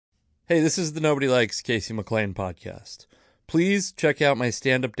Hey, this is the Nobody Likes Casey McLean podcast. Please check out my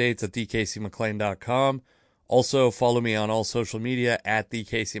stand-up dates at thecaseyMcLean.com. Also, follow me on all social media at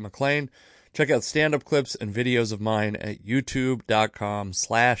thecaseyMcLean. Check out stand-up clips and videos of mine at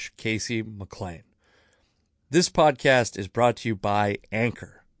youtube.com/CaseyMcLean. This podcast is brought to you by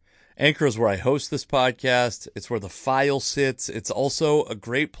Anchor. Anchor is where I host this podcast. It's where the file sits. It's also a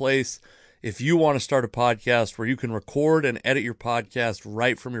great place if you want to start a podcast where you can record and edit your podcast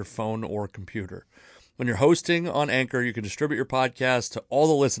right from your phone or computer. When you're hosting on Anchor, you can distribute your podcast to all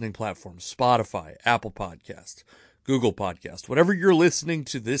the listening platforms: Spotify, Apple Podcast, Google Podcast. Whatever you're listening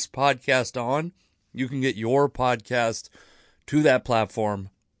to this podcast on, you can get your podcast to that platform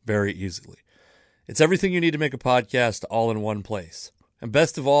very easily. It's everything you need to make a podcast all in one place. And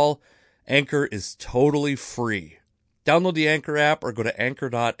best of all, Anchor is totally free. Download the Anchor app or go to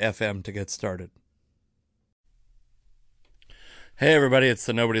anchor.fm to get started. Hey everybody, it's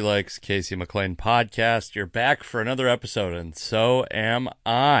the Nobody Likes Casey McLean podcast. You're back for another episode, and so am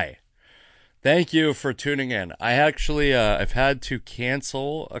I. Thank you for tuning in. I actually, I've had to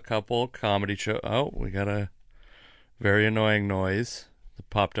cancel a couple comedy shows. Oh, we got a very annoying noise that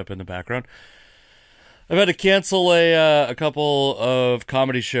popped up in the background. I've had to cancel a couple of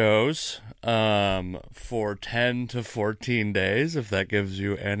comedy shows for 10 to 14 days, if that gives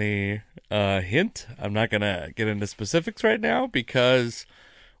you any hint. I'm not going to get into specifics right now because,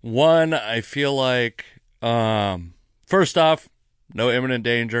 one, I feel like, first off, no imminent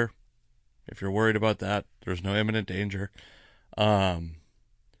danger. If you're worried about that, there's no imminent danger. But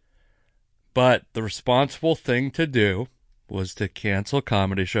the responsible thing to do was to cancel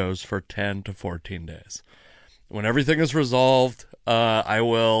comedy shows for 10 to 14 days. When everything is resolved, I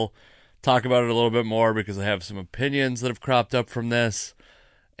will talk about it a little bit more because I have some opinions that have cropped up from this.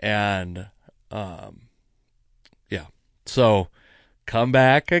 And, yeah. So, come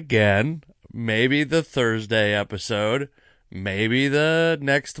back again. Maybe the Thursday episode. Maybe the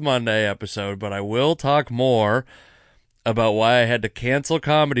next Monday episode. But I will talk more about why I had to cancel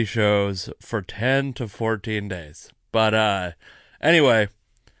comedy shows for 10 to 14 days. But anyway,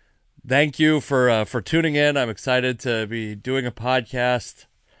 thank you for tuning in. I'm excited to be doing a podcast.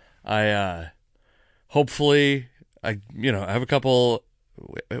 Hopefully I have a couple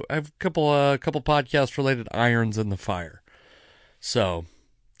podcast related irons in the fire. So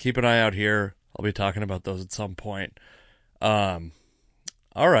keep an eye out here. I'll be talking about those at some point. All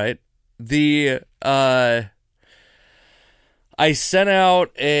right. I sent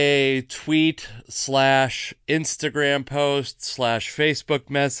out a tweet / Instagram post / Facebook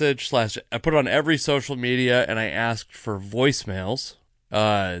message / I put it on every social media, and I asked for voicemails.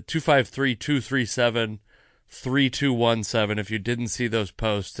 253-237-3217. If you didn't see those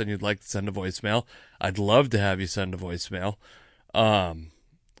posts and you'd like to send a voicemail, I'd love to have you send a voicemail. And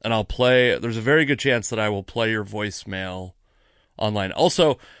I'll play. There's a very good chance that I will play your voicemail online.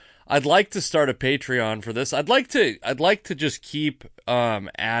 Also, I'd like to start a Patreon for this. I'd like to just keep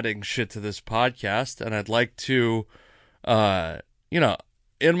adding shit to this podcast, and I'd like to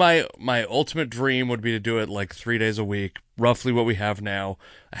in my ultimate dream would be to do it like 3 days a week, roughly what we have now,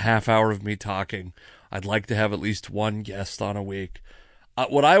 a half hour of me talking. I'd like to have at least one guest on a week.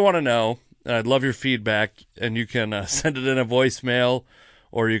 What I want to know, and I'd love your feedback, and you can send it in a voicemail,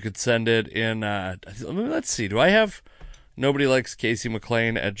 or you could send it in, let's see, do I have Nobody Likes Casey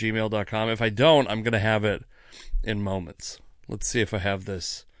McLean at gmail.com? If I don't, I'm going to have it in moments. Let's see if I have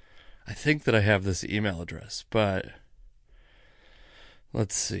this. I think that I have this email address, but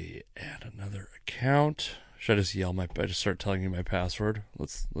let's see. Add another account. Should I just I just start telling you my password?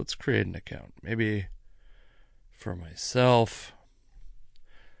 Let's create an account. Maybe for myself.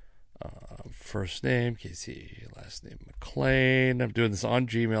 First name, Casey. Last name, McLean. I'm doing this on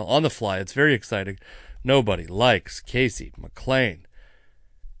Gmail, on the fly. It's very exciting. Nobody Likes Casey McLean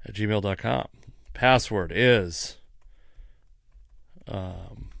at gmail.com. Password is, my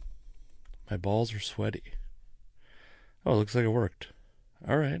balls are sweaty. Oh, it looks like it worked.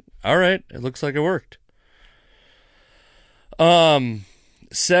 All right. It looks like it worked.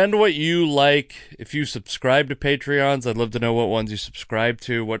 Send what you like. If you subscribe to Patreons, I'd love to know what ones you subscribe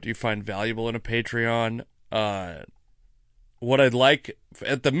to. What do you find valuable in a Patreon? What I'd like,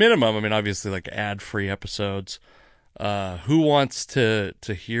 at the minimum, I mean, obviously, like ad-free episodes. Who wants to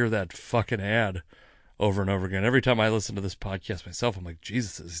hear that fucking ad over and over again? Every time I listen to this podcast myself, I'm like,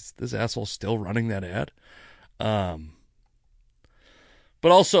 Jesus, is this asshole still running that ad? But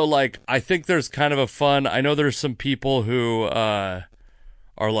also, like, I think there's kind of a fun, I know there's some people who are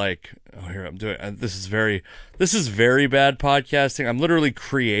like, oh, here, I'm doing, this is very bad podcasting. I'm literally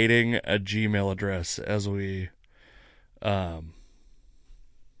creating a Gmail address as we,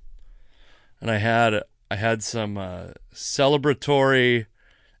 and I had some celebratory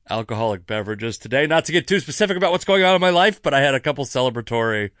alcoholic beverages today. Not to get too specific about what's going on in my life, but I had a couple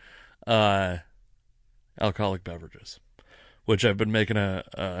celebratory alcoholic beverages, which I've been making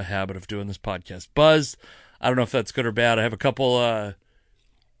a habit of doing this podcast. Buzz, I don't know if that's good or bad. I have a couple,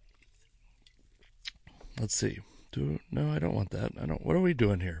 let's see. No, I don't want that. What are we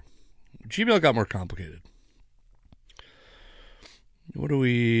doing here? Gmail got more complicated.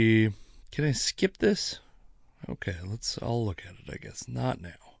 Can I skip this? Okay, I'll look at it, I guess. Not now.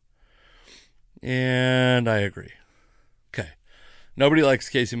 And I agree. Okay. Nobody likes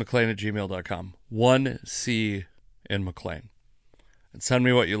Casey McLean at gmail.com. 1C in McLean. And send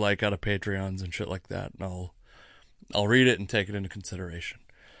me what you like out of Patreons and shit like that, and I'll read it and take it into consideration.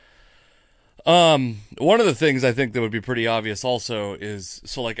 One of the things I think that would be pretty obvious also is,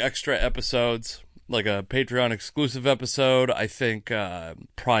 so like extra episodes, like a Patreon exclusive episode, I think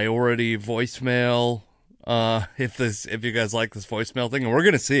priority voicemail, if you guys like this voicemail thing, and we're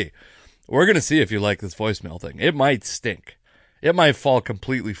going to see if you like this voicemail thing. It might stink. It might fall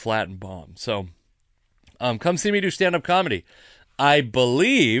completely flat and bomb. So, come see me do stand-up comedy. I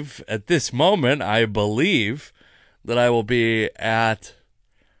believe at this moment, that I will be at,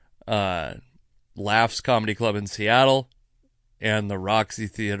 Laughs Comedy Club in Seattle and the Roxy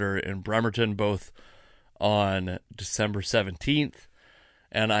Theater in Bremerton, both on December 17th.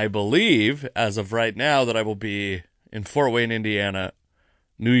 And I believe, as of right now, that I will be in Fort Wayne, Indiana,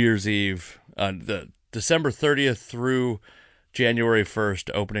 New Year's Eve, the December 30th through January 1st,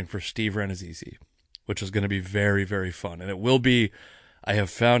 opening for Steve Renazizi, which is going to be very, very fun. And it will be, I have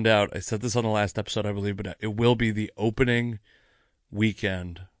found out, I said this on the last episode, I believe, but it will be the opening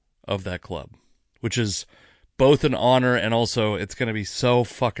weekend of that club, which is both an honor and also it's going to be so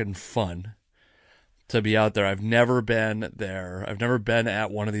fucking fun to be out there. I've never been there. I've never been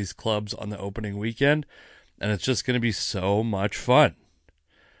at one of these clubs on the opening weekend, and it's just going to be so much fun.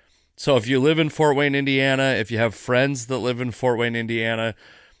 So if you live in Fort Wayne, Indiana, if you have friends that live in Fort Wayne, Indiana,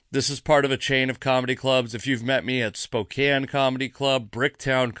 this is part of a chain of comedy clubs. If you've met me at Spokane Comedy Club,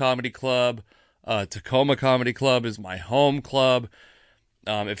 Bricktown Comedy Club, Tacoma Comedy Club is my home club.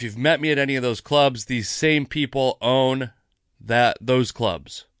 If you've met me at any of those clubs, these same people own those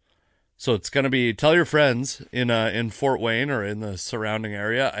clubs. So it's going to be, tell your friends in Fort Wayne or in the surrounding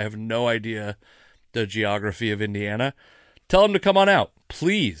area. I have no idea the geography of Indiana. Tell them to come on out,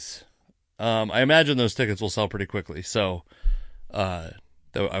 please. I imagine those tickets will sell pretty quickly. So I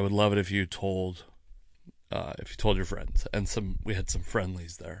would love it if you told your friends, and we had some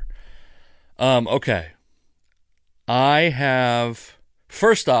friendlies there. Okay.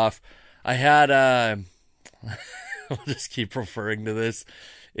 First off, I had, I'll just keep referring to this.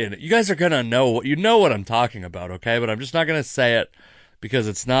 You guys are going to know what I'm talking about, okay? But I'm just not going to say it because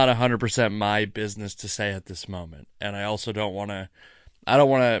it's not 100% my business to say at this moment. And I also don't want to,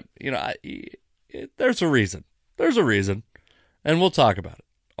 there's a reason. There's a reason. And we'll talk about it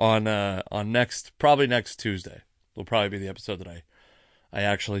on next Tuesday. Will probably be the episode that I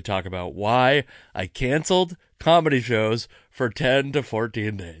actually talk about why I canceled comedy shows for 10 to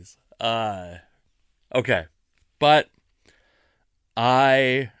 14 days. Okay. But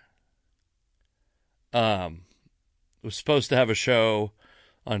I was supposed to have a show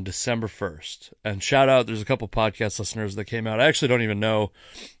on December 1st. And shout out, there's a couple podcast listeners that came out. I actually don't even know.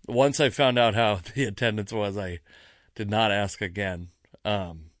 Once I found out how the attendance was, I did not ask again.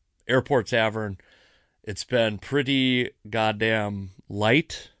 Airport Tavern, it's been pretty goddamn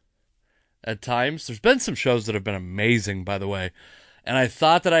light at times. There's been some shows that have been amazing, by the way. And I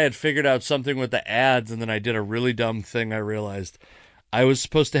thought that I had figured out something with the ads, and then I did a really dumb thing. I realized I was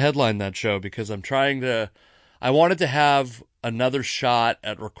supposed to headline that show because I wanted to have another shot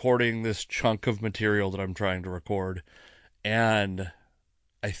at recording this chunk of material that I'm trying to record. And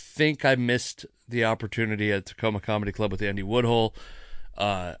I think I missed the opportunity at Tacoma Comedy Club with Andy Woodhull.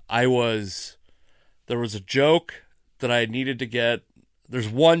 There was a joke that I needed to get. There's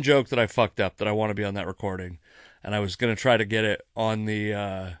one joke that I fucked up that I want to be on that recording. And I was going to try to get it on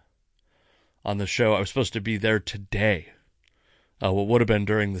the show. I was supposed to be there today. What would have been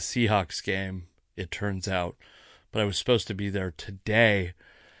during the Seahawks game, it turns out. But I was supposed to be there today.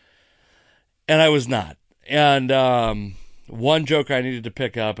 And I was not. And one joke I needed to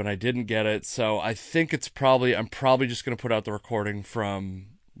pick up, and I didn't get it. So I think I'm probably just going to put out the recording from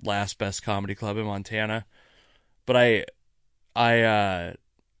Last Best Comedy Club in Montana. But I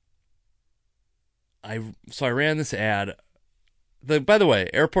ran this ad. By the way,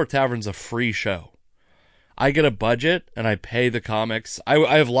 Airport Tavern's a free show. I get a budget and I pay the comics.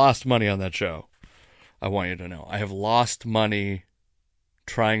 I have lost money on that show. I want you to know. I have lost money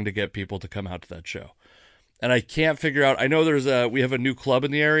trying to get people to come out to that show. And I can't figure out, I know we have a new club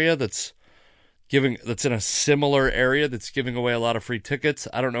in the area that's in a similar area that's giving away a lot of free tickets.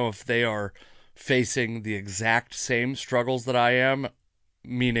 I don't know if they are facing the exact same struggles that I am,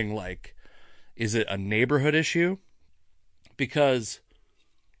 meaning like, is it a neighborhood issue? Because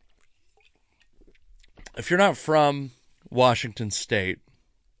if you're not from Washington State,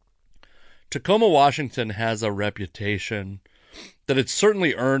 Tacoma, Washington has a reputation that it's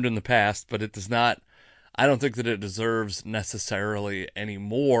certainly earned in the past, but it does not, I don't think that it deserves necessarily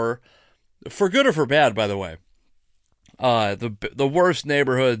anymore, for good or for bad, by the way. The worst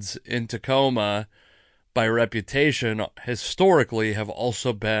neighborhoods in Tacoma, by reputation, historically have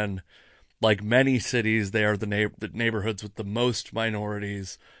also been, like many cities, they are the neighborhoods with the most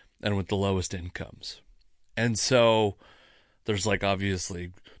minorities and with the lowest incomes. And so there's like,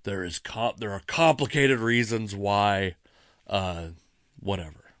 obviously, there are complicated reasons why,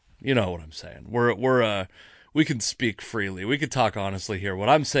 whatever. You know what I'm saying. We can speak freely. We could talk honestly here. What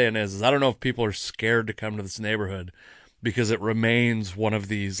I'm saying is I don't know if people are scared to come to this neighborhood because it remains one of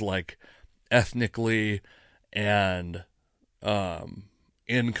these like ethnically and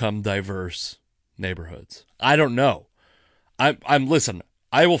income diverse neighborhoods. I don't know. Listen,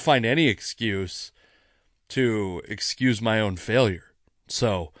 I will find any excuse to excuse my own failure.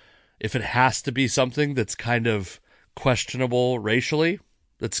 So if it has to be something that's kind of questionable racially,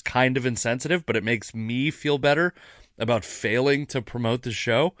 that's kind of insensitive, but it makes me feel better about failing to promote the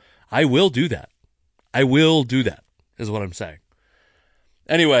show, I will do that. I will do that, is what I'm saying.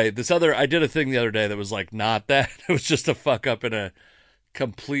 Anyway, I did a thing the other day that was like not that. It was just a fuck up in a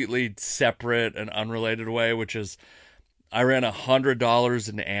completely separate and unrelated way, which is I ran $100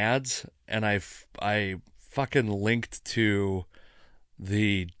 in ads, and I fucking linked to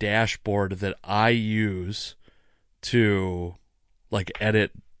the dashboard that I use to like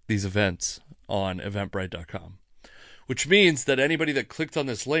edit these events on eventbrite.com, which means that anybody that clicked on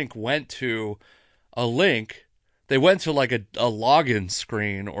this link went to a link. They went to like a login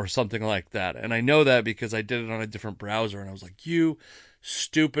screen or something like that. And I know that because I did it on a different browser, and I was like, you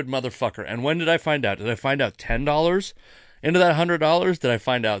stupid motherfucker. And when did I find out? Did I find out $10 into that $100? Did I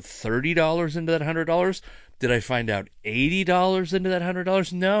find out $30 into that $100? Did I find out $80 into that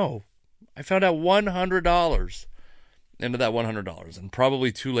 $100? No. I found out $100 into that $100, and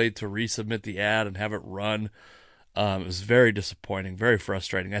probably too late to resubmit the ad and have it run. It was very disappointing, very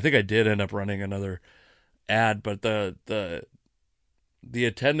frustrating. I think I did end up running another ad, but the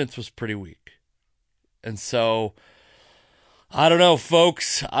attendance was pretty weak. And so I don't know,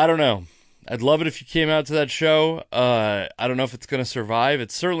 folks. I don't know. I'd love it if you came out to that show. I don't know if it's going to survive.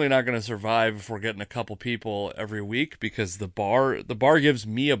 It's certainly not going to survive if we're getting a couple people every week, because the bar gives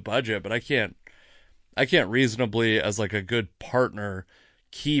me a budget, but I can't reasonably, as like a good partner,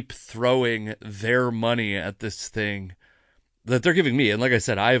 keep throwing their money at this thing that they're giving me. And like I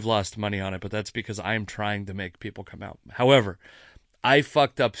said, I've lost money on it, but that's because I'm trying to make people come out. However, I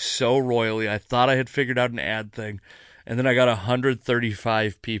fucked up so royally. I thought I had figured out an ad thing, and then I got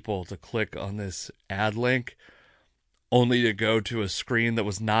 135 people to click on this ad link, only to go to a screen that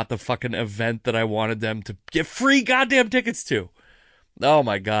was not the fucking event that I wanted them to get free goddamn tickets to. Oh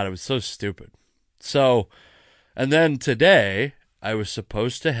my God, it was so stupid. So, and then today, I was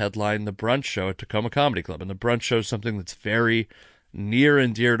supposed to headline the brunch show at Tacoma Comedy Club. And the brunch show is something that's very near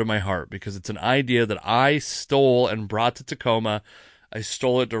and dear to my heart, because it's an idea that I stole and brought to Tacoma. I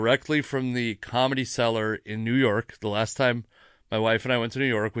stole it directly from the Comedy Cellar in New York. The last time my wife and I went to New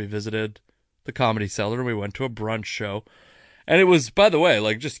York, we visited the Comedy Cellar, and we went to a brunch show. And it was, by the way,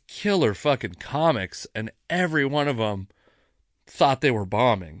 like just killer fucking comics, and every one of them thought they were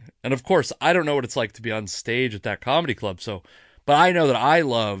bombing. And of course, I don't know what it's like to be on stage at that comedy club, but I know that I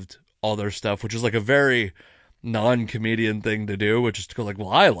loved all their stuff, which is like a very non-comedian thing to do, which is to go like, well,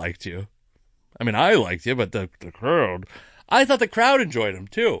 I liked you. I mean, I liked you, but the crowd, I thought the crowd enjoyed them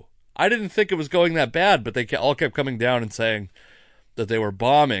too. I didn't think it was going that bad, but they all kept coming down and saying that they were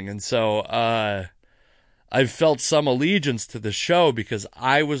bombing. And so I've felt some allegiance to the show because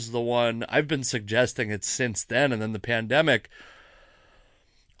I was the one, I've been suggesting it since then, and then the pandemic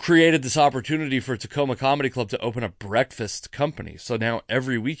created this opportunity for Tacoma Comedy Club to open a breakfast company. So now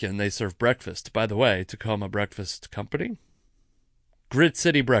every weekend they serve breakfast. By the way, Tacoma Breakfast Company? Grit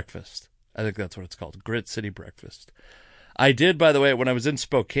City Breakfast. I think that's what it's called. Grit City Breakfast. I did, by the way, when I was in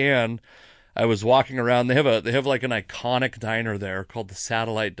Spokane, I was walking around. They have like an iconic diner there called the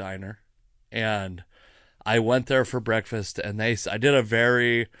Satellite Diner. And I went there for breakfast, and I did a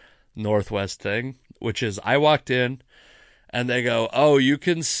very Northwest thing, which is I walked in, and they go, oh, you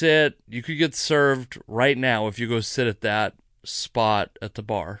could get served right now if you go sit at that spot at the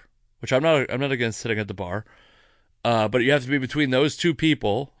bar, which I'm not against sitting at the bar. But you have to be between those two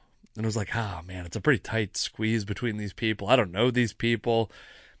people. And it was like, man, it's a pretty tight squeeze between these people. I don't know these people.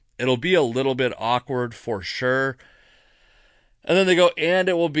 It'll be a little bit awkward for sure. And then they go, and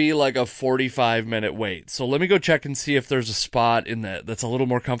it will be like a 45-minute wait. So let me go check and see if there's a spot that's a little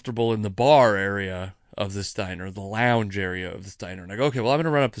more comfortable in the bar area of this diner, the lounge area of this diner. And I go, okay, well, I'm going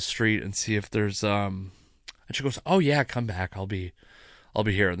to run up the street and see if there's, and she goes, oh yeah, come back. I'll be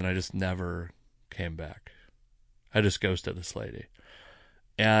here. And then I just never came back. I just ghosted this lady.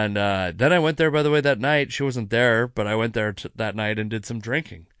 And then I went there, by the way, that night. She wasn't there, but I went there that night and did some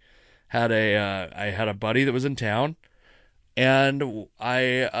drinking. I had a buddy that was in town, and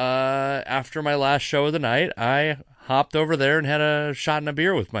after my last show of the night, I hopped over there and had a shot and a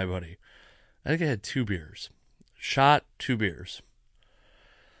beer with my buddy. I think I had 2 beers. 2 beers.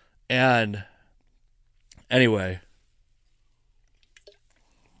 And anyway,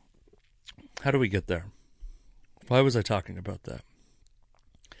 how do we get there? Why was I talking about that?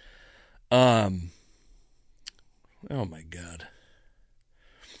 Oh my God.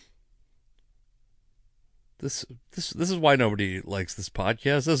 This is why nobody likes this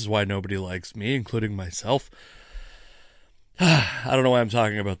podcast. This is why nobody likes me, including myself. I don't know why I'm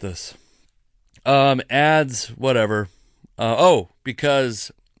talking about this. Ads, whatever.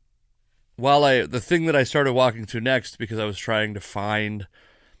 Because the thing that I started walking to next, because I was trying to find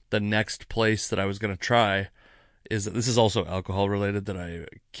the next place that I was going to try, is that this is also alcohol related, that I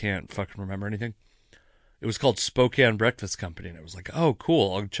can't fucking remember anything. It was called Spokane Breakfast Company, and I was like, oh,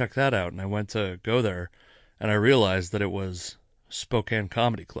 cool, I'll check that out. And I went to go there, and I realized that it was Spokane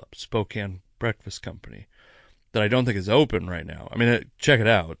Comedy Club, Spokane Breakfast Company, that I don't think is open right now. I mean, check it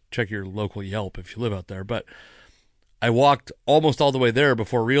out. Check your local Yelp if you live out there. But I walked almost all the way there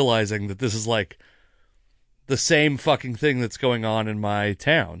before realizing that this is like the same fucking thing that's going on in my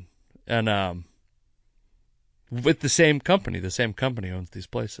town. And with the same company. The same company owns these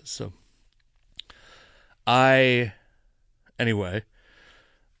places. So I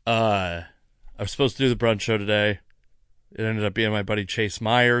was supposed to do the brunch show today. It ended up being my buddy Chase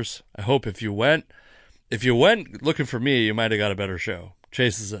Myers. I hope if you went looking for me, you might have got a better show.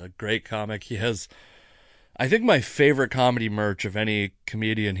 Chase is a great comic. He has, I think, my favorite comedy merch of any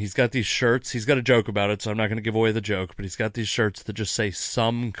comedian. He's got these shirts. He's got a joke about it, so I'm not going to give away the joke, but he's got these shirts that just say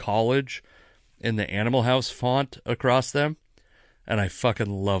 "Some College" in the Animal House font across them, and I fucking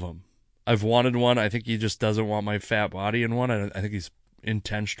love them. I've wanted one. I think he just doesn't want my fat body in one. I think he's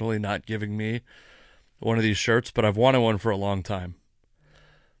intentionally not giving me one of these shirts, but I've wanted one for a long time.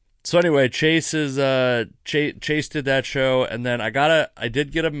 So anyway, Chase did that show, and then I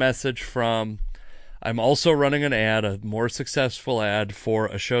did get a message from, I'm also running an ad, a more successful ad for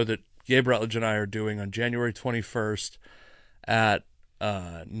a show that Gabe Rutledge and I are doing on January 21st at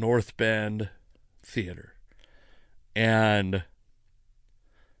North Bend Theater. And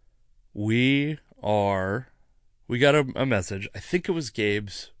we got a message. I think it was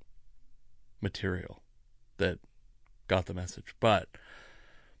Gabe's material that got the message, but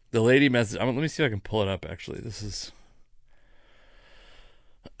the lady message, let me see if I can pull it up, actually. This is,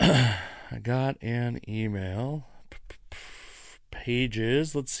 I got an email.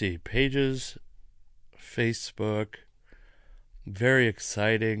 Pages, let's see. Pages, Facebook. Very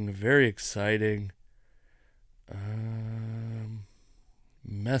exciting, very exciting.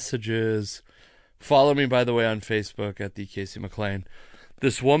 Messages. Follow me, by the way, on Facebook at the Casey McLean.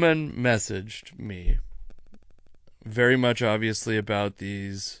 This woman messaged me, very much obviously about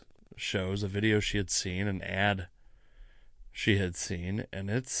these shows, a video she had seen, an ad she had seen, and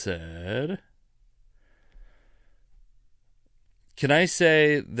it said, "Can I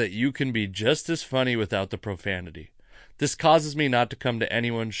say that you can be just as funny without the profanity? This causes me not to come to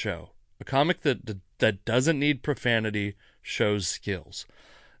anyone's show. A comic that doesn't need profanity shows skills."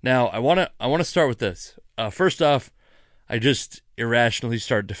 Now, I want to start with this. First off, I just irrationally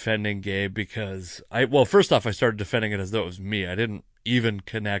start defending Gabe because first off, I started defending it as though it was me. I didn't even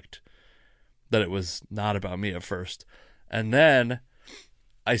connect that it was not about me at first. And then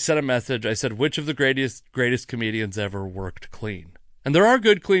I sent a message. I said, which of the greatest comedians ever worked clean? And there are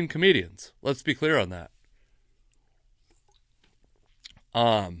good, clean comedians. Let's be clear on that.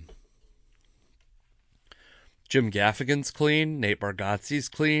 Jim Gaffigan's clean. Nate Bargatze's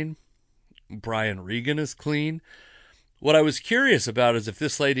clean. Brian Regan is clean. What I was curious about is if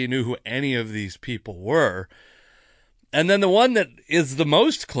this lady knew who any of these people were. And then the one that is the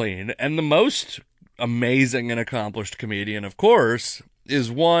most clean and the most amazing and accomplished comedian, of course,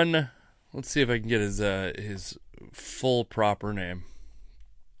 is one. Let's see if I can get his full proper name.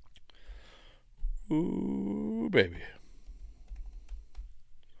 Ooh, baby.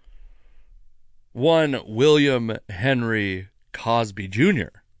 One William Henry Cosby Jr.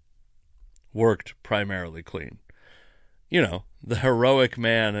 worked primarily clean. You know, the heroic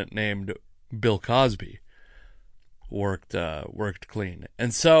man named Bill Cosby worked clean.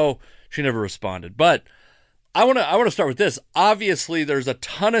 And so she never responded. But I want to start with this. Obviously, there's a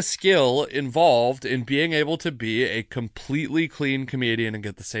ton of skill involved in being able to be a completely clean comedian and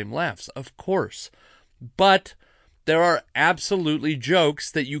get the same laughs. Of course. But there are absolutely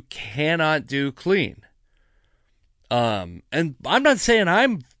jokes that you cannot do clean. And I'm not saying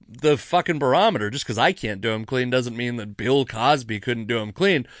I'm the fucking barometer. Just because I can't do them clean doesn't mean that Bill Cosby couldn't do them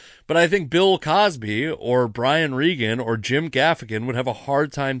clean. But I think Bill Cosby or Brian Regan or Jim Gaffigan would have a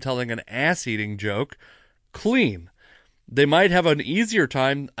hard time telling an ass-eating joke clean. They might have an easier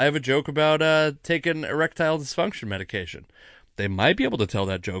time. I have a joke about taking erectile dysfunction medication. They might be able to tell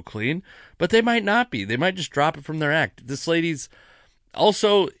that joke clean, but they might not be. They might just drop it from their act. This lady's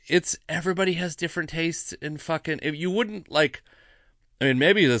also, it's everybody has different tastes in fucking, if you wouldn't like, I mean,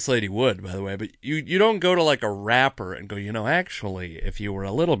 maybe this lady would, by the way, but you don't go to like a rapper and go, you know, actually, if you were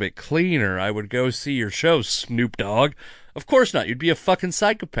a little bit cleaner, I would go see your show, Snoop Dogg. Of course not. You'd be a fucking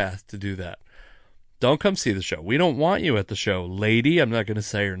psychopath to do that. Don't come see the show. We don't want you at the show, lady. I'm not going to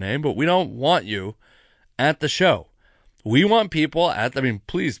say your name, but we don't want you at the show. We want people at, I mean,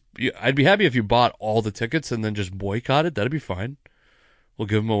 please, I'd be happy if you bought all the tickets and then just boycotted. That'd be fine. We'll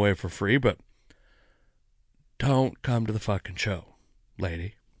give them away for free, but don't come to the fucking show,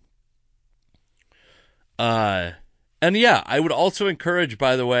 lady. And yeah, I would also encourage,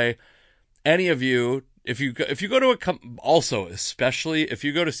 by the way, any of you, if you go to also, especially if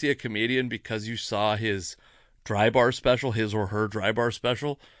you go to see a comedian because you saw his dry bar special, his or her dry bar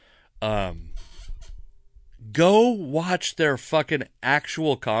special, go watch their fucking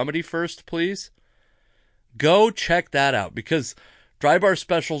actual comedy first, please. Go check that out, because dry bar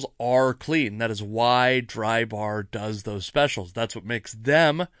specials are clean. That is why Dry Bar does those specials. That's what makes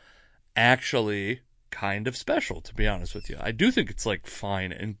them actually kind of special, to be honest with you. I do think it's like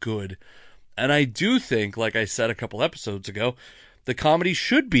fine and good. And I do think, like I said a couple episodes ago, the comedy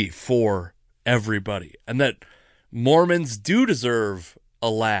should be for everybody. And that Mormons do deserve a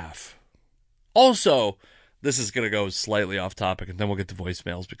laugh. Also, this is going to go slightly off topic, and then we'll get to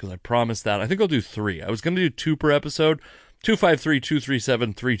voicemails, because I promised that. I think I'll do 3. I was going to do 2 per episode.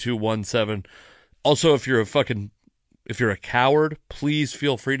 253-237-3217. Also, if you're a coward, please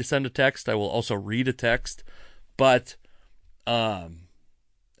feel free to send a text. I will also read a text. But, and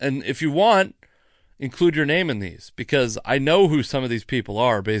if you want, include your name in these, because I know who some of these people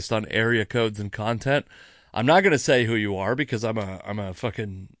are based on area codes and content. I'm not going to say who you are, because I'm a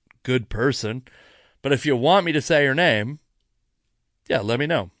fucking good person. But if you want me to say your name, yeah, let me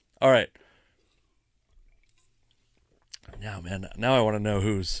know. All right. Now, man, now I want to know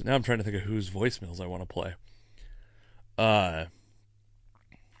now I'm trying to think of whose voicemails I want to play.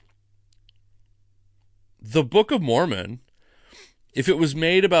 The Book of Mormon, if it was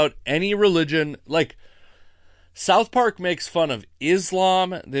made about any religion, like South Park makes fun of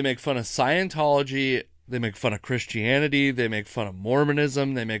Islam, they make fun of Scientology, they make fun of Christianity, they make fun of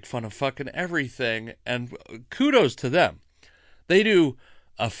Mormonism, they make fun of fucking everything, and kudos to them. They do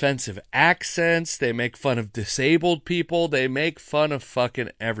offensive accents, they make fun of disabled people, they make fun of fucking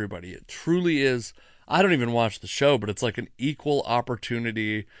everybody. It truly is, I don't even watch the show, but it's like an equal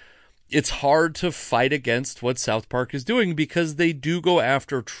opportunity. It's hard to fight against what South Park is doing, because they do go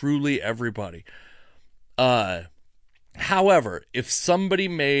after truly everybody. However, if somebody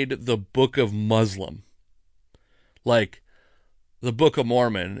made the Book of Muslim, like the Book of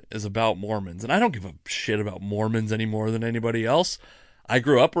Mormon is about Mormons, and I don't give a shit about Mormons any more than anybody else. I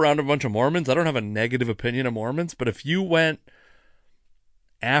grew up around a bunch of Mormons. I don't have a negative opinion of Mormons, but if you went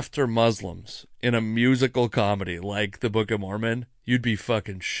after Muslims in a musical comedy like the Book of Mormon, you'd be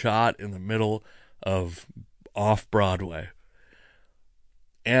fucking shot in the middle of off-Broadway.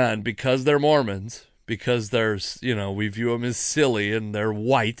 And because they're Mormons, because there's, we view them as silly and they're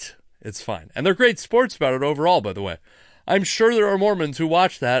white, it's fine. And they're great sports about it overall, by the way. I'm sure there are Mormons who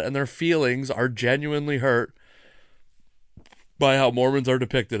watch that and their feelings are genuinely hurt by how Mormons are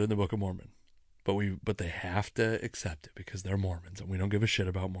depicted in the Book of Mormon. But they have to accept it because they're Mormons and we don't give a shit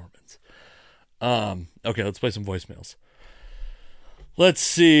about Mormons. Okay, let's play some voicemails. Let's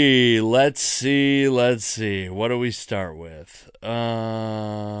see. What do we start with?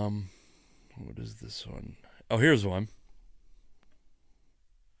 What is this one? Oh, here's one.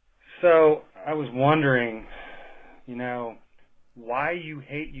 So, I was wondering, why you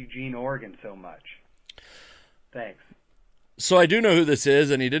hate Eugene, Oregon so much. Thanks. So I do know who this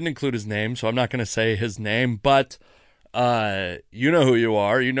is, and he didn't include his name, so I'm not going to say his name, but You know who you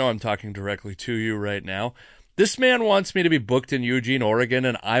are. You know I'm talking directly to you right now. This man wants me to be booked in Eugene, Oregon,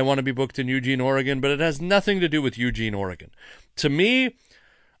 and I want to be booked in Eugene, Oregon, but it has nothing to do with Eugene, Oregon. To me,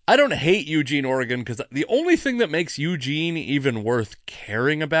 I don't hate Eugene, Oregon, because the only thing that makes Eugene even worth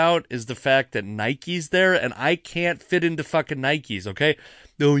caring about is the fact that Nike's there, and I can't fit into fucking Nike's, okay?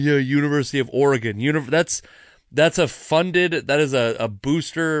 Oh, yeah, University of Oregon. That's a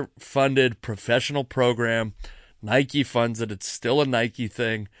booster-funded professional program. Nike funds it. It's still a Nike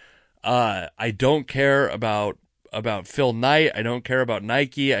thing. I don't care about Phil Knight. I don't care about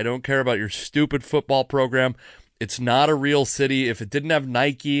Nike. I don't care about your stupid football program. It's not a real city. If it didn't have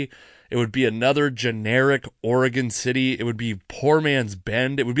Nike, it would be another generic Oregon city. It would be poor man's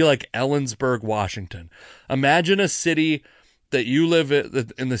Bend. It would be like Ellensburg, Washington. Imagine a city that you live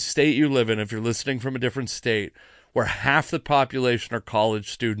in the state you live in, if you're listening from a different state, where half the population are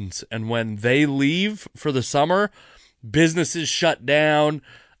college students. And when they leave for the summer, businesses shut down.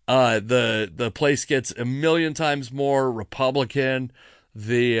 The place gets a million times more Republican.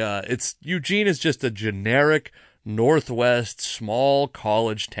 Eugene is just a generic Northwest small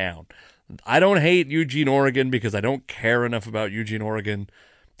college town. I don't hate Eugene, Oregon, because I don't care enough about Eugene, Oregon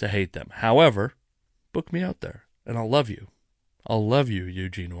to hate them. However, book me out there and I'll love you. I'll love you,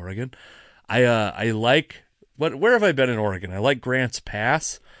 Eugene, Oregon. I like where have I been in Oregon? I like Grants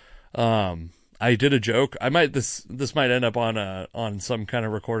Pass. I did a joke. This might end up on some kind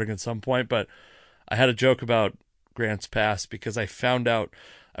of recording at some point, but I had a joke about Grants Pass because I found out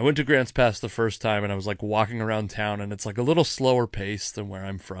I went to Grants Pass the first time and I was like walking around town and it's like a little slower pace than where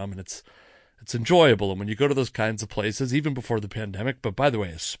I'm from and it's enjoyable. And when you go to those kinds of places, even before the pandemic, but by the way,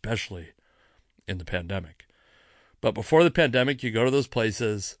 especially in the pandemic, but before the pandemic, you go to those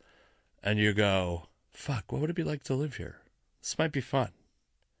places and you go, fuck, what would it be like to live here? This might be fun.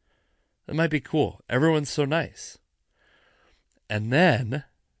 It might be cool. Everyone's so nice. And then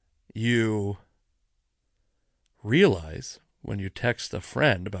you realize when you text a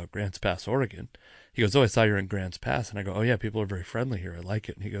friend about Grants Pass, Oregon, he goes, oh, I saw you're in Grants Pass. And I go, oh, yeah, people are very friendly here. I like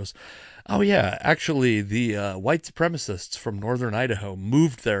it. And he goes, oh, yeah, actually, the white supremacists from northern Idaho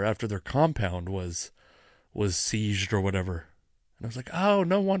moved there after their compound was sieged or whatever. And I was like, oh,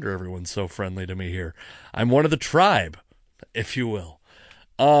 no wonder everyone's so friendly to me here. I'm one of the tribe, if you will.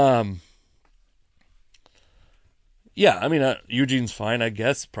 Yeah, I mean, Eugene's fine, I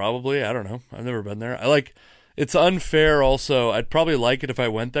guess, probably. I don't know. I've never been there. It's unfair also. I'd probably like it if I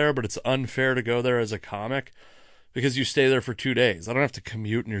went there, but it's unfair to go there as a comic because you stay there for 2 days. I don't have to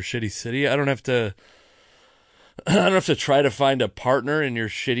commute in your shitty city. I don't have to try to find a partner in your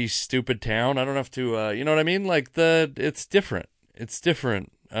shitty, stupid town. I don't have to, you know what I mean? It's different. It's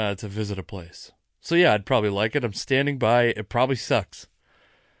different, to visit a place. So yeah, I'd probably like it. I'm standing by. It probably sucks.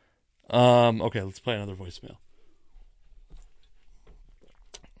 Okay, let's play another voicemail.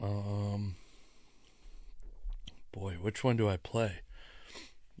 Boy, which one do I play?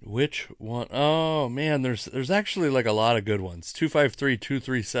 Which one? Oh man, there's actually like a lot of good ones.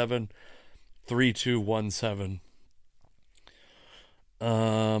 253-237-3217.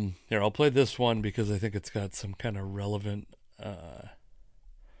 Here, I'll play this one because I think it's got some kind of relevant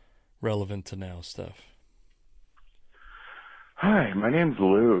to now stuff. Hi, my name's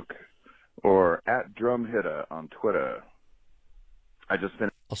Luke, or @drumhitta on Twitter.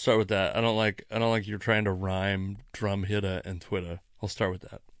 I'll start with that. I don't like you're trying to rhyme drum hitta and Twitter. I'll start with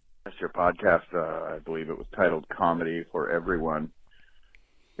that. That's your podcast. I believe it was titled Comedy for Everyone.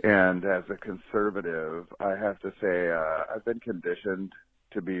 And as a conservative, I have to say I've been conditioned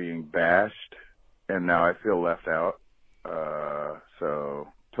to being bashed, and now I feel left out. So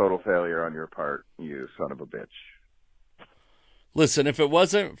total failure on your part, you son of a bitch. Listen, if it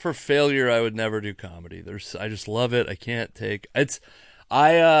wasn't for failure, I would never do comedy. I just love it. I can't take it's.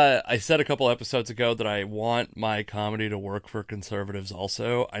 I said a couple episodes ago that I want my comedy to work for conservatives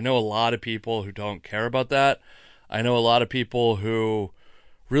also. I know a lot of people who don't care about that. I know a lot of people who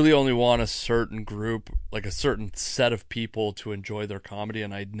really only want a certain group, like a certain set of people to enjoy their comedy,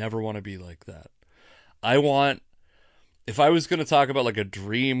 and I'd never want to be like that. If I was going to talk about like a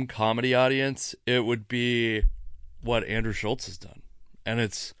dream comedy audience, it would be what Andrew Schulz has done. And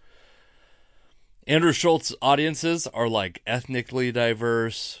Andrew Schulz audiences are like ethnically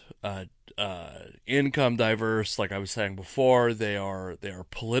diverse, income diverse. Like I was saying before, they are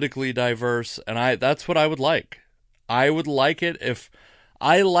politically diverse, and that's what I would like. I would like it if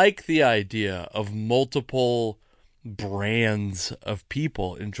I like the idea of multiple brands of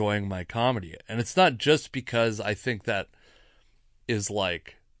people enjoying my comedy, and it's not just because I think that is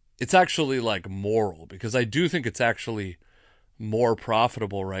like it's actually like moral, because I do think it's actually more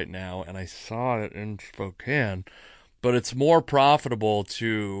profitable right now, and I saw it in Spokane, but it's more profitable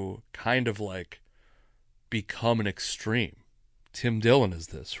to kind of like become an extreme. Tim Dillon is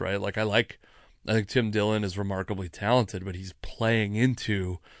this, right? Like I think Tim Dillon is remarkably talented, but he's playing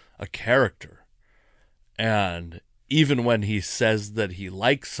into a character. And even when he says that he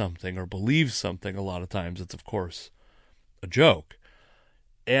likes something or believes something, a lot of times it's, of course, a joke.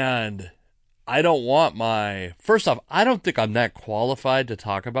 And I don't want first off, I don't think I'm that qualified to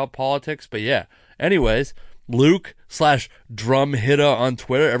talk about politics, but yeah. Anyways, Luke/Drumhitta on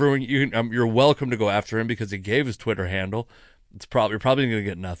Twitter. Everyone, you're welcome to go after him because he gave his Twitter handle. You're probably going to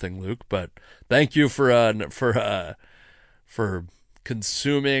get nothing, Luke, but thank you for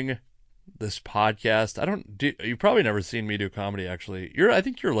consuming this podcast. You've probably never seen me do comedy, actually. I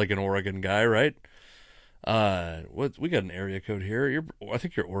think you're like an Oregon guy, right? We got an area code here. I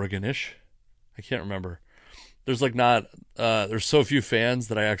think you're Oregon-ish. I can't remember. There's like there's so few fans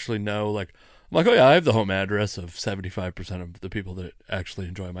that I actually know. Like, I'm like, oh yeah, I have the home address of 75% of the people that actually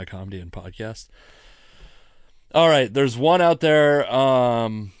enjoy my comedy and podcast. All right, there's one out there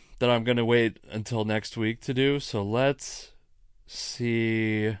that I'm going to wait until next week to do. So let's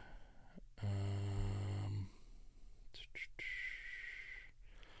see.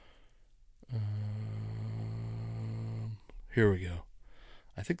 Here we go.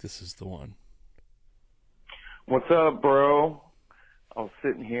 I think this is the one. What's up, bro? I was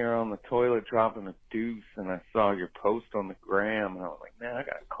sitting here on the toilet dropping a deuce, and I saw your post on the gram, and I was like, man, I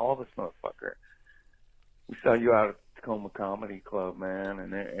gotta call this motherfucker. We saw you out at Tacoma Comedy Club, man,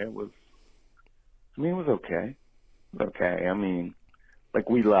 and it was okay. It was okay. I mean, like,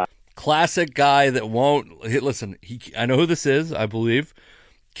 we laughed. Classic guy that won't listen. I know who this is. I believe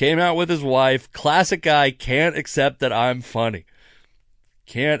came out with his wife. Classic guy can't accept that I'm funny.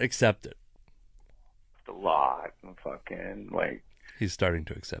 Can't accept it. A lot, and fucking like. He's starting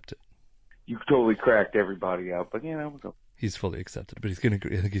to accept it. You totally cracked everybody out, but it was okay. He's fully accepted, but I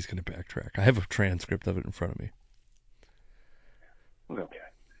think he's gonna backtrack. I have a transcript of it in front of me. It was okay.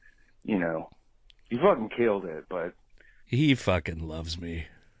 You fucking killed it, but he fucking loves me.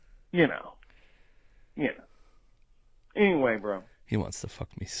 Anyway, bro. He wants to fuck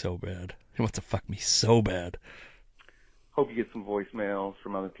me so bad. Hope you get some voicemails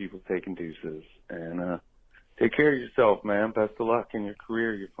from other people taking deuces. And take care of yourself, man. Best of luck in your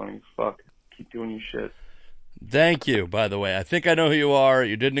career. You're funny as fuck. Keep doing your shit. Thank you, by the way. I think I know who you are.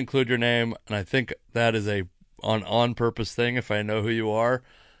 You didn't include your name, and I think that is a on purpose thing. If I know who you are,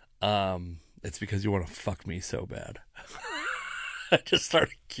 it's because you want to fuck me so bad. I just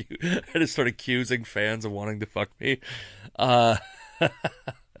started accusing fans of wanting to fuck me.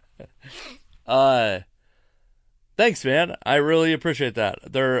 Thanks, man. I really appreciate that.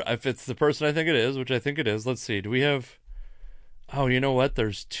 If it's the person I think it is, which I think it is, let's see. Do we have? Oh, you know what?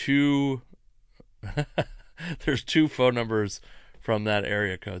 There's two. There's two phone numbers from that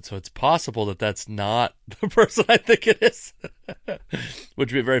area code, so it's possible that that's not the person I think it is, which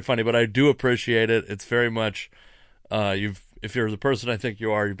would be very funny. But I do appreciate it. It's very much if you're the person I think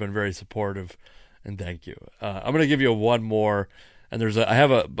you are, you've been very supportive, and thank you. I'm gonna give you one more, and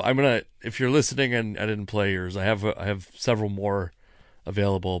if you're listening and I didn't play yours, I have several more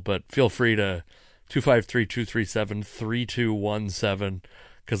available, but feel free to 253-237-3217.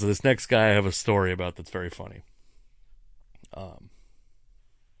 Because of this next guy I have a story about that's very funny.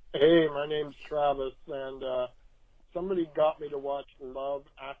 Hey, my name's Travis, and somebody got me to watch Love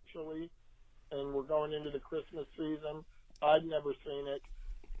Actually, and we're going into the Christmas season. I'd never seen it.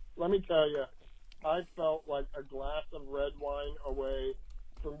 Let me tell you, I felt like a glass of red wine away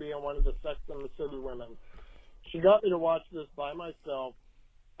from being one of the Sex and the City women. She got me to watch this by myself.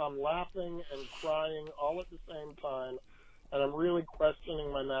 I'm laughing and crying all at the same time. And I'm really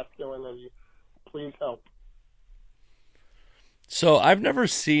questioning my masculinity. Please help. So I've never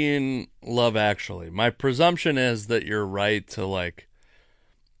seen Love Actually. My presumption is that you're right to like.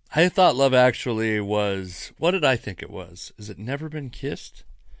 I thought Love Actually was. What did I think it was? Is it Never Been Kissed?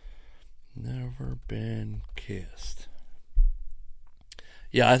 Never Been Kissed.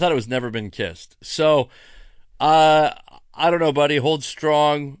 Yeah, I thought it was Never Been Kissed. So, I don't know, buddy. Hold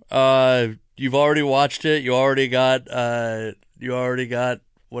strong. You've already watched it. You already got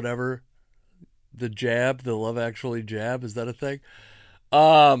whatever. The jab, the Love Actually jab. Is that a thing?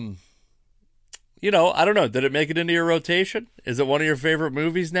 I don't know. Did it make it into your rotation? Is it one of your favorite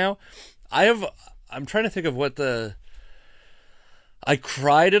movies now? I'm trying to think of I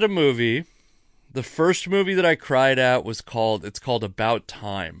cried at a movie. The first movie that I cried at it's called About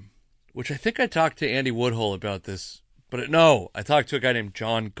Time, which I think I talked to Andy Woodhull about this. But I talked to a guy named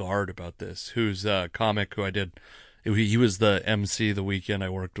John Gard about this, who's a comic who I did. He was the MC the weekend I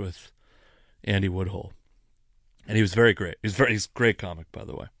worked with Andy Woodhull. And he was very great. He's a great comic, by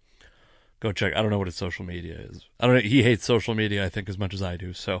the way. Go check. I don't know what his social media is. I don't know. He hates social media, I think, as much as I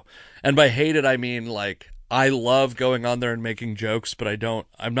do. So, and by hate it, I mean, like, I love going on there and making jokes, but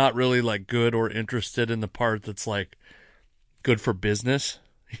I'm not really, like, good or interested in the part that's, like, good for business.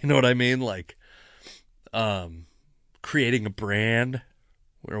 You know what I mean? Like, creating a brand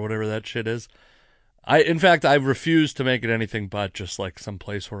or whatever that shit is. In fact, I refuse to make it anything but just, like, some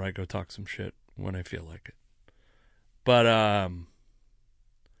place where I go talk some shit when I feel like it. But,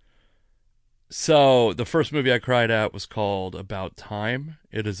 so the first movie I cried at was called About Time.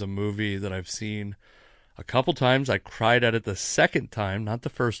 It is a movie that I've seen a couple times. I cried at it the second time, not the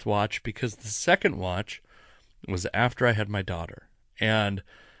first watch, because the second watch was after I had my daughter. And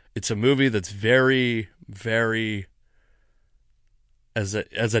it's a movie that's very, very, as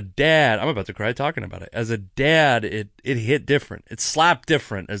a dad, I'm about to cry talking about it. As a dad, it hit different. It slapped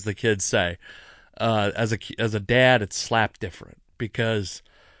different, as the kids say. As a dad, it slapped different because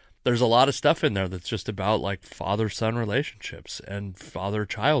there's a lot of stuff in there that's just about like father-son relationships and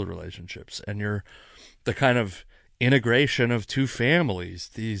father-child relationships, and the kind of integration of two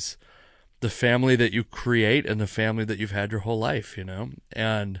families, the family that you create and the family that you've had your whole life, you know?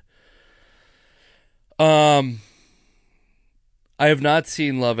 And I have not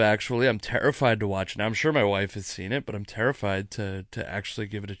seen Love Actually. I'm terrified to watch it. Now, I'm sure my wife has seen it, but I'm terrified to actually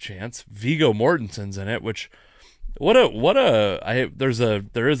give it a chance. Viggo Mortensen's in it, which there is a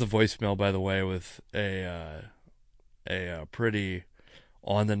voicemail, by the way, with a pretty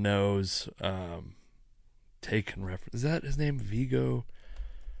on the nose taken reference. Is that his name? Viggo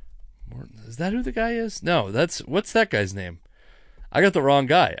Mortensen. Is that who the guy is? No, what's that guy's name? I got the wrong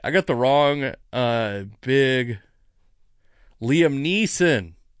guy. I got the wrong big Liam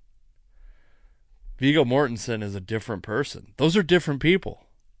Neeson. Viggo Mortensen is a different person. Those are different people.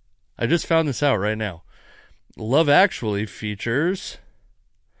 I just found this out right now. Love Actually features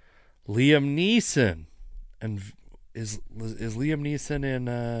Liam Neeson. And is Liam Neeson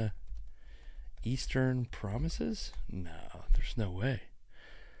in Eastern Promises? No, there's no way.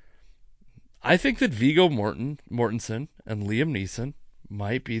 I think that Viggo Mortensen and Liam Neeson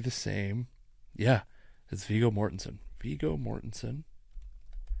might be the same. Yeah, it's Viggo Mortensen. Viggo Mortensen.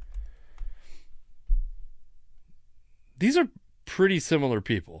 These are pretty similar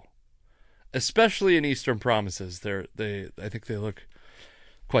people, especially in Eastern Promises. I think they look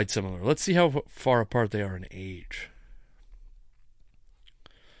quite similar. Let's see how far apart they are in age.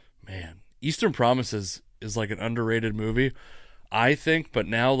 Man, Eastern Promises is like an underrated movie, I think, but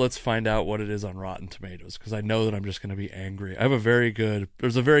now let's find out what it is on Rotten Tomatoes, because I know that I'm just going to be angry.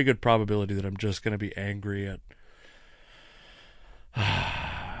 There's a very good probability that I'm just going to be angry at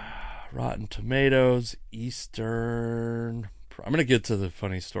Rotten Tomatoes, Eastern. I'm going to get to the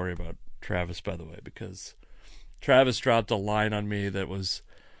funny story about Travis, by the way, because Travis dropped a line on me that was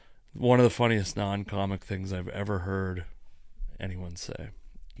one of the funniest non-comic things I've ever heard anyone say.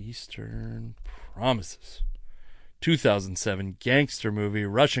 Eastern Promises. 2007 gangster movie,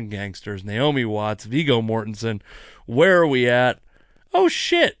 Russian gangsters, Naomi Watts, Viggo Mortensen. Where are we at? Oh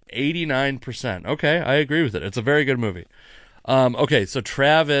shit, 89%. Okay, I agree with it. It's a very good movie. Okay, so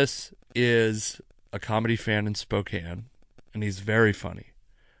Travis is a comedy fan in Spokane, and he's very funny.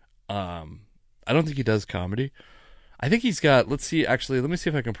 I don't think he does comedy. I think he's got, let me see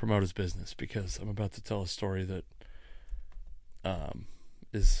if I can promote his business, because I'm about to tell a story that I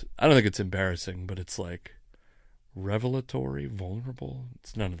don't think it's embarrassing, but it's like revelatory, vulnerable.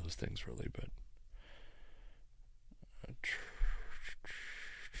 It's none of those things really, but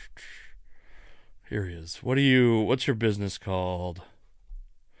here he is. What's your business called?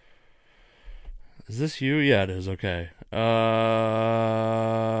 Is this you? Yeah, it is. Okay.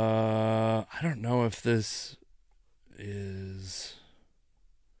 I don't know if this is...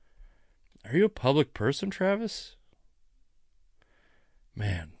 Are you a public person, Travis?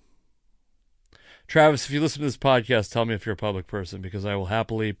 Man. Travis, if you listen to this podcast, tell me if you're a public person, because I will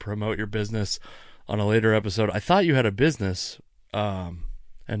happily promote your business on a later episode. I thought you had a business, and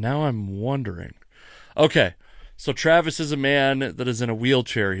now I'm wondering. Okay, so Travis is a man that is in a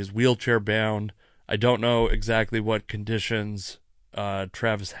wheelchair. He's wheelchair bound. I don't know exactly what conditions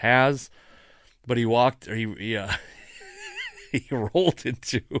Travis has, but he rolled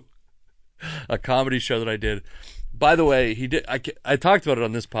into a comedy show that I did. By the way, he did. I talked about it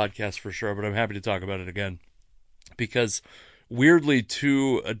on this podcast for sure, but I'm happy to talk about it again, because weirdly,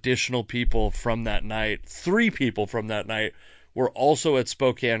 2 additional people from that night, 3 people from that night, were also at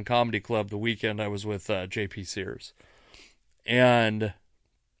Spokane Comedy Club the weekend I was with JP Sears. And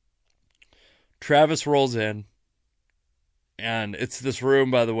Travis rolls in, and it's this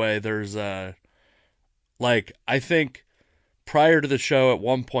room, by the way. There's Like, I think prior to the show, at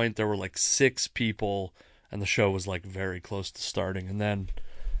one point, there were like 6 people, and the show was like very close to starting. And then,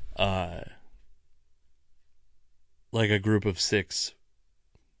 like a group of 6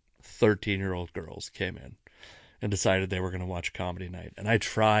 13-year-old girls came in and decided they were going to watch Comedy Night. And I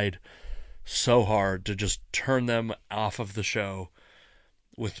tried so hard to just turn them off of the show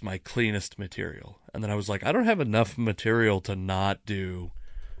with my cleanest material. And then I was like, I don't have enough material to not do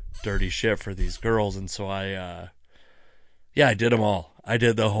dirty shit for these girls. And so I did them all. I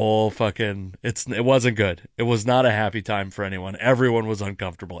did the whole fucking, it wasn't good. It was not a happy time for anyone. Everyone was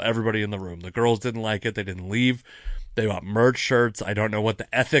uncomfortable. Everybody in the room. The girls didn't like it. They didn't leave. They bought merch shirts. I don't know what the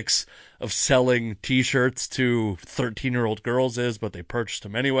ethics of selling t-shirts to 13-year-old girls is, but they purchased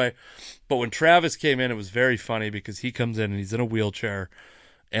them anyway. But when Travis came in, it was very funny because he comes in and he's in a wheelchair.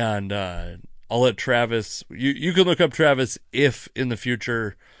 And I'll let Travis, you can look up Travis if in the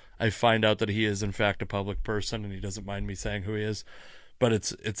future I find out that he is in fact a public person and he doesn't mind me saying who he is. But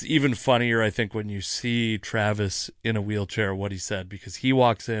it's even funnier, I think, when you see Travis in a wheelchair, what he said, because he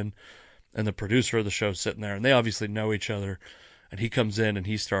walks in and the producer of the show sitting there, and they obviously know each other, and he comes in and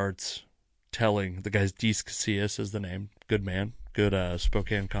he starts telling, the guy's Dees Casillas is the name, good man, good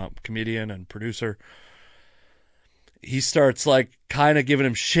Spokane comedian and producer. He starts like kind of giving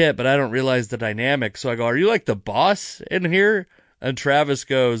him shit, but I don't realize the dynamic. So I go, are you like the boss in here? And Travis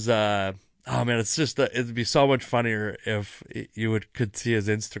goes, oh man, it's just, it'd be so much funnier if you could see his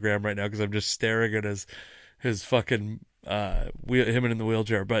Instagram right now, because I'm just staring at his fucking, him in the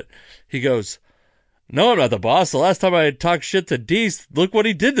wheelchair. But he goes, no, I'm not the boss. The last time I talked shit to Dees, look what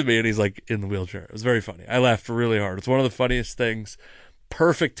he did to me. And he's like in the wheelchair. It was very funny. I laughed really hard. It's one of the funniest things.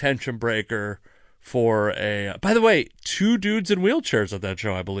 Perfect tension breaker for by the way, 2 dudes in wheelchairs at that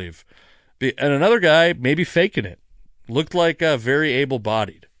show, I believe. And another guy maybe faking it. Looked like very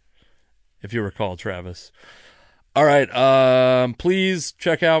able-bodied, if you recall, Travis. All right. Please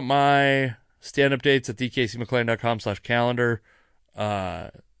check out my stand-up dates at dkcmcclain.com/calendar.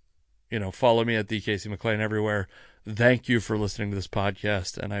 Follow me at dkcmcclain everywhere. Thank you for listening to this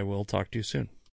podcast, and I will talk to you soon.